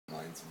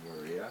signs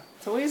of Maria.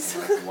 It's always...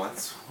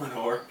 Once one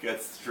orc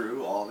gets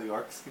through, all the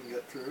orcs can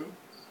get through.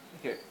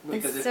 Here.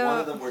 Because if one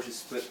of them were to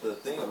split the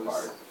thing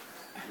apart,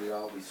 we'd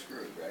all be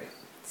screwed, right?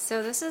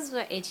 So this is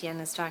what Etienne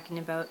is talking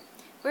about.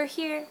 We're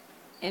here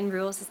in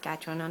rural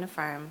Saskatchewan on a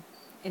farm,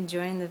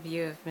 enjoying the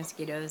view of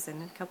mosquitoes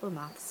and a couple of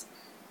moths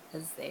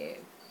as they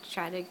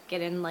try to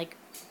get in like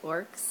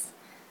orcs.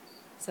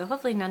 So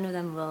hopefully none of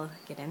them will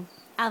get in.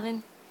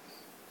 Alvin,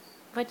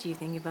 what do you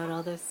think about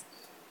all this?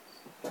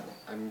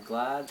 I'm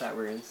glad that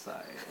we're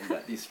inside and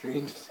that these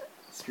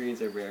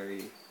screens are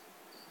very,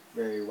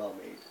 very well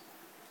made.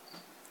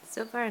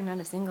 So far, not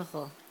a single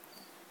hole.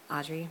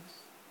 Audrey,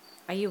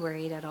 are you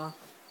worried at all?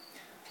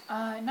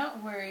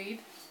 Not worried,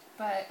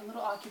 but a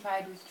little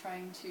occupied with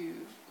trying to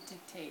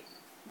dictate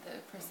the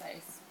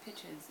precise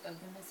pitches of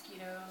the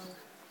Mosquito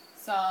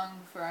song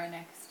for our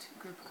next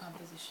group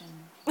composition.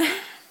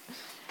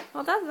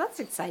 Well, that's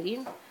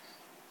exciting.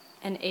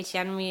 And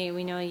Etienne,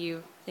 we know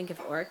you think of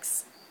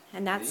orcs,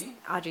 and that's Me?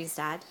 Audrey's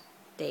dad,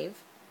 Dave.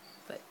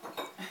 But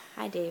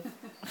hi, Dave.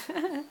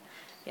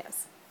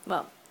 Yes.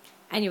 Well,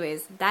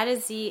 anyways, that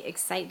is the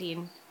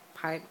exciting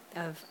part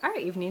of our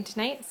evening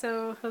tonight.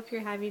 So hope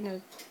you're having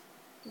a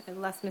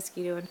less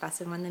mosquito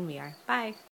infested one than we are. Bye.